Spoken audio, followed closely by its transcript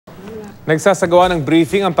Nagsasagawa ng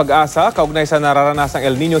briefing ang PAGASA kaugnay sa nararanasang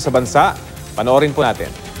El Niño sa bansa. Panoorin po natin.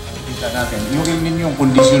 Kita natin, yung El Niño, yung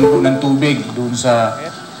kondisyon po ng tubig doon sa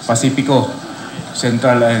Pasipiko,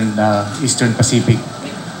 Central and Eastern Pacific.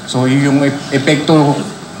 So yung epekto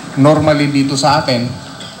normally dito sa atin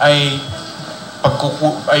ay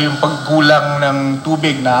yung pagkulang ng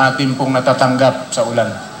tubig na atin pong natatanggap sa ulan.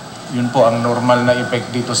 Yun po ang normal na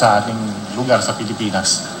effect dito sa ating lugar sa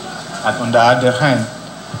Pilipinas. At on the other hand,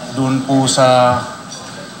 doon po sa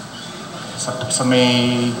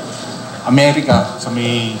may Amerika, sa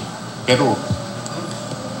may Peru,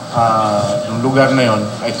 yung lugar na yon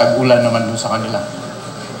ay tag-ulan naman doon sa kanila.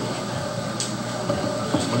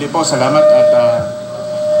 Muli po, salamat at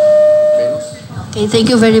Okay,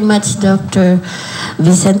 thank you very much, Dr.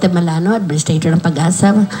 Vicente Malano, Administrator ng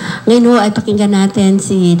PAGASA. Ngayon ho ay pakinggan natin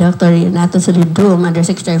si Dr. Renato Solidum,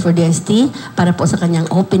 Undersecretary for DST, para po sa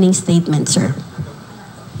kanyang opening statement, sir.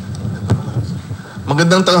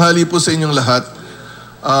 Magandang tanghali po sa inyong lahat.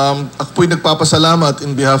 Ako po'y nagpapasalamat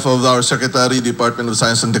in behalf of our Secretary, Department of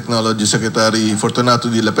Science and Technology, Secretary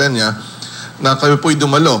Fortunato de la Peña, na kayo po'y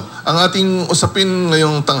dumalo. Ang ating usapin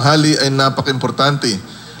ngayong tanghali ay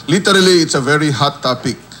napaka-importante. Literally, it's a very hot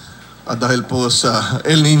topic dahil po sa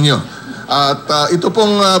El Niño. At ito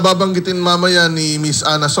pong babanggitin mamaya ni Miss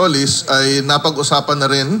Ana Solis ay napag-usapan na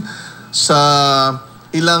rin sa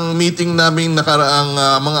ilang meeting namin nakaraang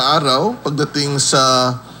mga araw pagdating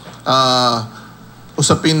sa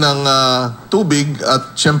usapin ng tubig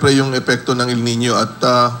at syempre yung epekto ng El Niño. At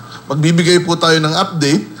magbibigay po tayo ng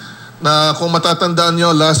update na kung matatandaan nyo,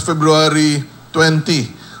 last February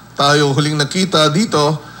 20, tayo huling nakita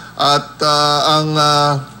dito. At ang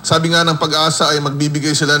sabi nga ng PAGASA ay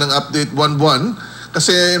magbibigay sila ng update buwan-buwan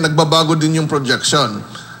kasi nagbabago din yung projection.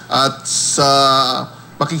 At sa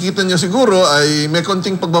makikita nyo siguro ay may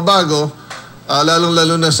konting pagbabago,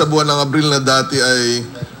 lalong-lalo na sa buwan ng Abril na dati ay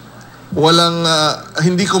walang,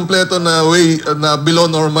 hindi kompleto na way na below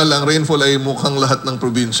normal. Ang rainfall ay mukhang lahat ng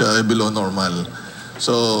probinsya ay below normal.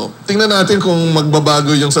 So, tingnan natin kung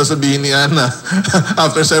magbabago yung sasabihin ni Ana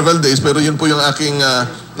after several days. Pero yun po yung aking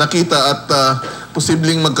nakita at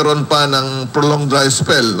posibleng magkaroon pa ng prolonged dry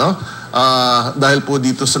spell, no? Dahil po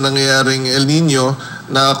dito sa nangyayaring El Niño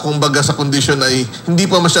na kumbaga sa condition ay hindi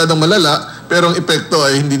pa masyadong malala pero ang epekto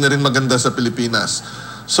ay hindi na rin maganda sa Pilipinas.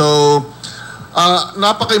 So,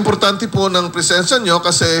 napaka-importante po ng presensya nyo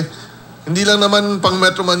kasi hindi lang naman pang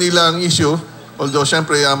Metro Manila ang issue. Although,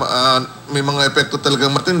 syempre, may mga epekto talagang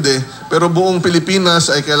matindi. Pero buong Pilipinas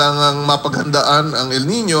ay kailangang mapaghandaan ang El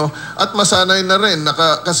Niño at masanay na rin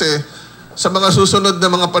kasi sa mga susunod na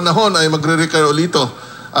mga panahon ay magre-recur ulito.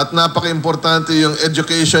 At napaka-importante yung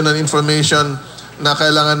education and information na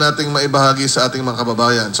kailangan nating maibahagi sa ating mga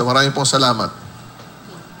kababayan. So maraming pong salamat.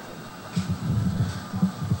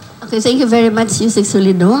 Okay, thank you very much, Yusek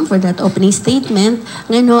Solidum, for that opening statement.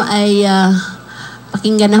 Ngayon ho ay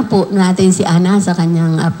pakinggan na po natin si Ana sa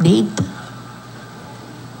kanyang update.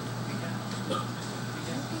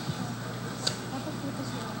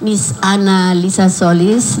 Ms. Ana Lisa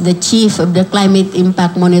Solis, the Chief of the Climate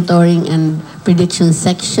Impact Monitoring and Prediction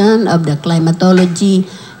Section of the Climatology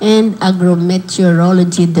and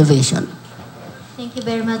Agrometeorology Division. Thank you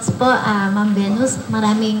very much po, Ma'am Venus.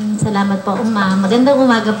 Maraming salamat po. Magandang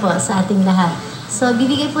umaga po sa ating lahat. So,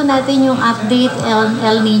 bibigay po natin yung update on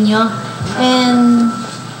El Niño and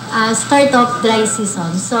start of dry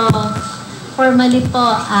season. So, formally po,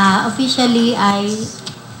 officially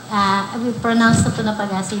we pronounce na po na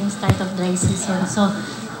PAGASA yung start of dry season. So,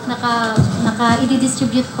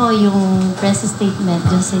 i-distribute po yung press statement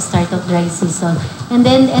dun sa start of dry season. And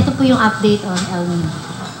then, ito po yung update on El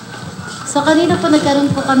Niño. So, kanina po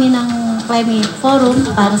nagkaroon po kami ng climate forum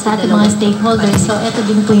para sa ating mga stakeholders. So, ito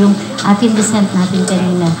din po yung pinresent natin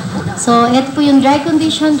kanina. So, ito po yung dry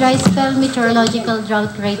condition, dry spell, meteorological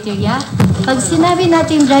drought criteria. Pag sinabi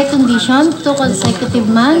natin dry condition, 2 consecutive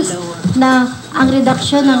months na ang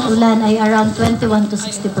reduction ng ulan ay around 21 to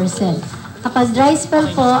 60%. Kapag dry spell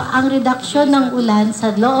po, ang reduction ng ulan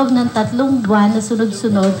sa loob ng 3 buwan na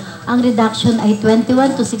sunod-sunod, ang reduction ay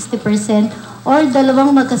 21 to 60%. Or 2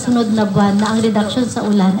 magkasunod na buwan na ang reduction sa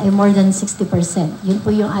ulan ay more than 60%. Yun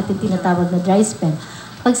po yung ating tinatawag na dry spell.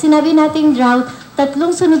 Pag sinabi nating drought, 3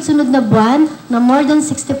 sunod-sunod na buwan na more than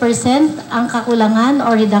 60% ang kakulangan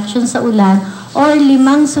or reduction sa ulan or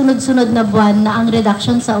 5 sunod-sunod na buwan na ang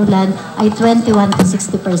reduction sa ulan ay 21 to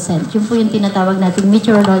 60%. Yun po yung tinatawag nating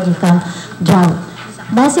meteorological drought.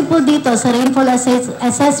 Base po dito sa rainfall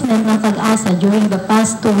assessment ng PAGASA during the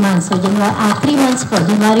past 2 months, so 3 months po,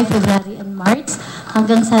 January, February, and March,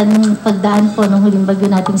 hanggang sa nung pagdaan po ng huling bagyo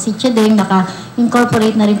nating si Chideng,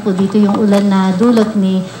 naka-incorporate na rin po dito yung ulan na dulot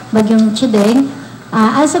ni bagyong Chideng.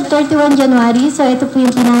 As of 31 January, so ito po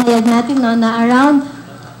yung pinahayag natin, no, na around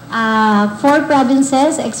 4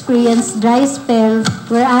 provinces experience dry spell,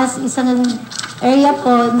 whereas isang area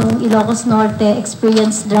po nung Ilocos Norte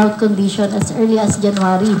experience drought condition as early as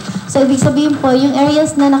January. So ibig sabihin po, yung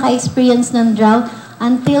areas na naka-experience ng drought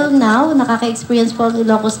until now, nakaka-experience po ang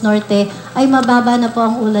Ilocos Norte, ay mababa na po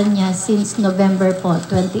ang ulan niya since November po,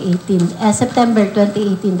 2018. September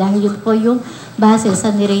 2018, dahil yun po yung base sa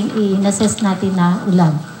in-assess natin na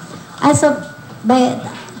ulan. As of by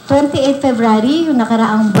 28 February, yung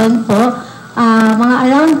nakaraang buwan po, mga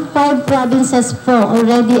around 5 provinces po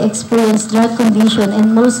already experienced drought condition,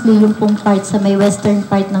 and mostly yung pong part sa may western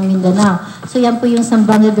part ng Mindanao. So yan po yung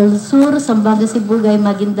Zamboanga del Sur, Zamboanga Sibugay,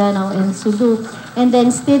 Maguindanao, and Sulu. And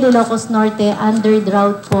then still Ilocos Norte under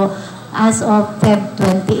drought po as of Feb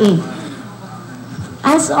 28.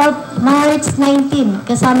 As of March 19,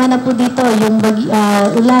 kasama na po dito yung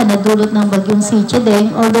ulan na dulot ng bagyong si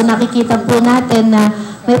Chideng. Although nakikita po natin na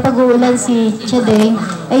may pag-uulan si Chideng,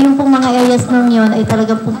 ay yung pong mga areas ng yun ay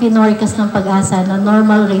talagang pong pinorcast ng Pag-asa na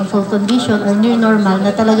normal rainfall condition or near normal,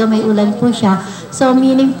 na talaga may ulan po siya. So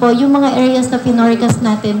meaning po, yung mga areas na pinorcast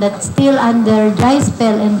natin that still under dry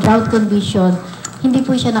spell and drought condition, hindi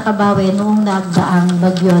po siya nakabawi noong nagdaang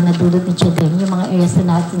bagyo na dulot ni Chideng, yung mga areas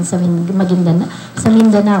na natin sa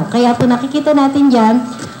Mindanao. Kaya po nakikita natin dyan,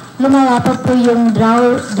 lumala pa po yung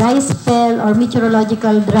dry spell or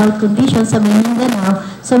meteorological drought condition sa Mindanao.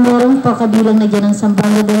 So meron po kabilang na dyan ang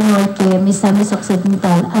Zamboanga del Norte, Misamis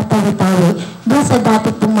Occidental at Tawi-Tawi, doon sa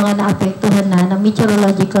dati pong mga naapektuhan na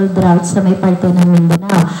meteorological drought sa may parte ng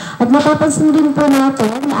Mindanao. At mapapansin din po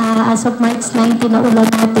natin, as of March 19 na ulan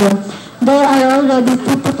natin, there are already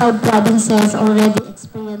 55 provinces already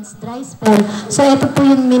experienced dry spell. So ito po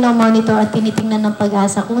yung minomonitor at tinitingnan ng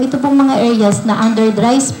Pag-asa. Kung ito pong mga areas na under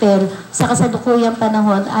dry spell sa kasalukuyang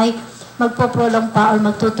panahon ay magpo-prolong pa or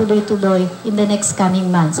magtutuloy-tuloy in the next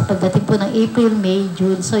coming months. Pagdating po ng April, May,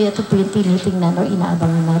 June. So ito po yung tinitingnan or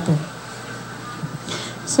inaabangan natin.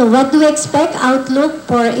 So what do we expect? Outlook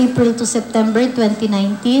for April to September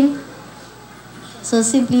 2019. So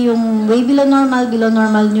simply yung way below normal,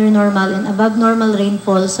 near normal, and above normal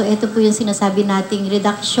rainfall. So ito po yung sinasabi nating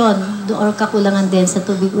reduction or kakulangan din sa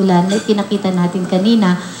tubig ulan na pinakita natin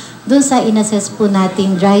kanina dun sa inassess po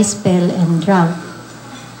nating dry spell and drought.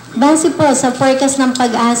 Base po sa forecast ng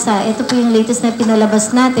Pag-asa, ito po yung latest na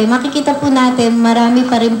pinalabas natin. Makikita po natin marami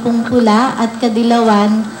pa rin pong pula at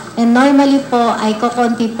kadilawan. And normally po ay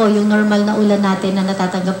kokonti po yung normal na ulan natin na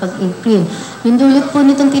natatanggap pag April. Yung dulot po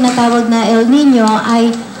nitong tinatawag na El Niño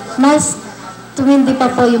ay mas tumindi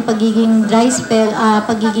pa po yung pagiging dry spell,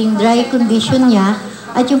 pagiging dry condition niya.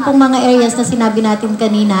 At yung pong mga areas na sinabi natin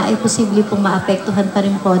kanina ay posible pong maapektuhan pa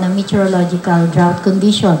rin po ng meteorological drought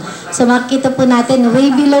condition. So makikita po natin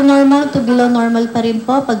way below normal to below normal pa rin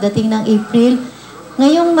po pagdating ng April.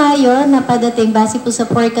 Ngayong Mayo, napadating base po sa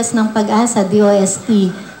forecast ng Pag-asa,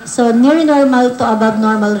 DOST. So near normal to above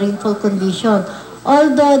normal rainfall condition.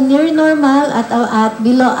 Although near normal at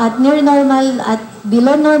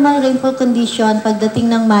below normal rainfall condition pagdating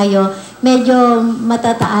ng Mayo, medyo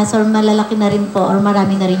matataas or malalaki na rin po or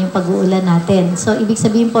marami na rin yung pag-uulan natin. So ibig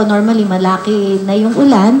sabihin po normally malaki na yung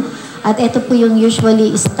ulan at ito po yung usually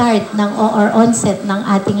start ng or onset ng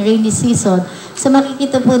ating rainy season. So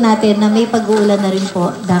makikita po natin na may pag-uulan na rin po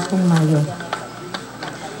dakong Mayo.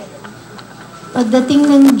 Pagdating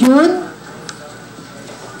ng June,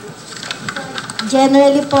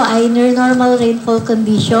 generally po ay near normal rainfall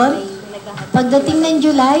condition. Pagdating ng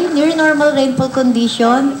July, near normal rainfall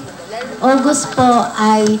condition. August po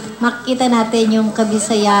ay makikita natin yung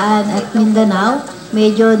Kabisayaan at Mindanao.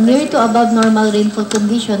 Medyo near to above normal rainfall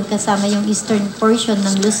condition kasama yung eastern portion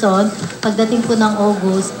ng Luzon. Pagdating po ng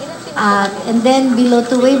August. And then below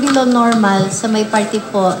to way below normal sa may party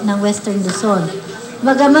po ng western Luzon.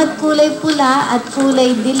 Bagamat kulay pula at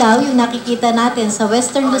kulay dilaw yung nakikita natin sa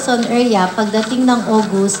western Luzon area, pagdating ng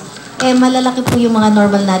August, malalaki po yung mga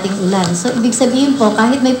normal nating ulan. So, ibig sabihin po,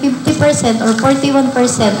 kahit may 50% or 41%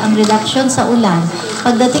 ang reduction sa ulan,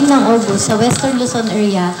 pagdating ng August sa western Luzon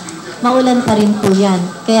area, maulan pa rin po yan.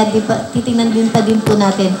 Kaya titingnan din pa din po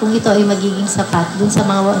natin kung ito ay magiging sapat dun sa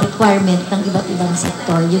mga requirement ng iba't ibang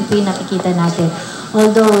sektor. Yun po yung nakikita natin.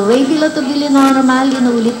 Although way below to below normal,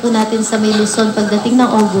 inuulit po natin sa may Luzon pagdating ng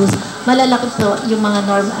August, malalaki po yung mga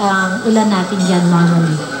ulan natin dyan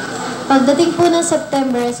normally. Pagdating po ng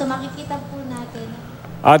September, so makikita po natin.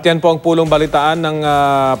 At yan po ang pulong balitaan ng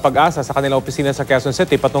Pag-asa sa kanilang opisina sa Quezon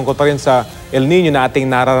City patungkol pa rin sa El Niño na ating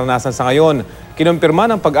nararanasan sa ngayon. Kinumpirma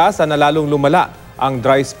ng Pag-asa na lalong lumala ang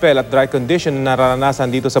dry spell at dry condition na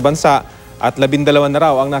nararanasan dito sa bansa at 12 na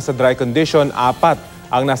raw ang nasa dry condition,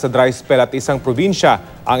 4 ang nasa dry spell at isang probinsya,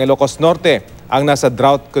 ang Ilocos Norte, ang nasa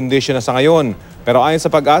drought condition na sa ngayon. Pero ayon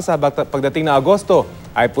sa PAGASA, pagdating na Agosto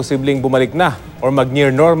ay posibleng bumalik na or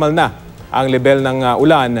mag-near normal na ang level ng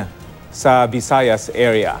ulan sa Visayas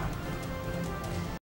area.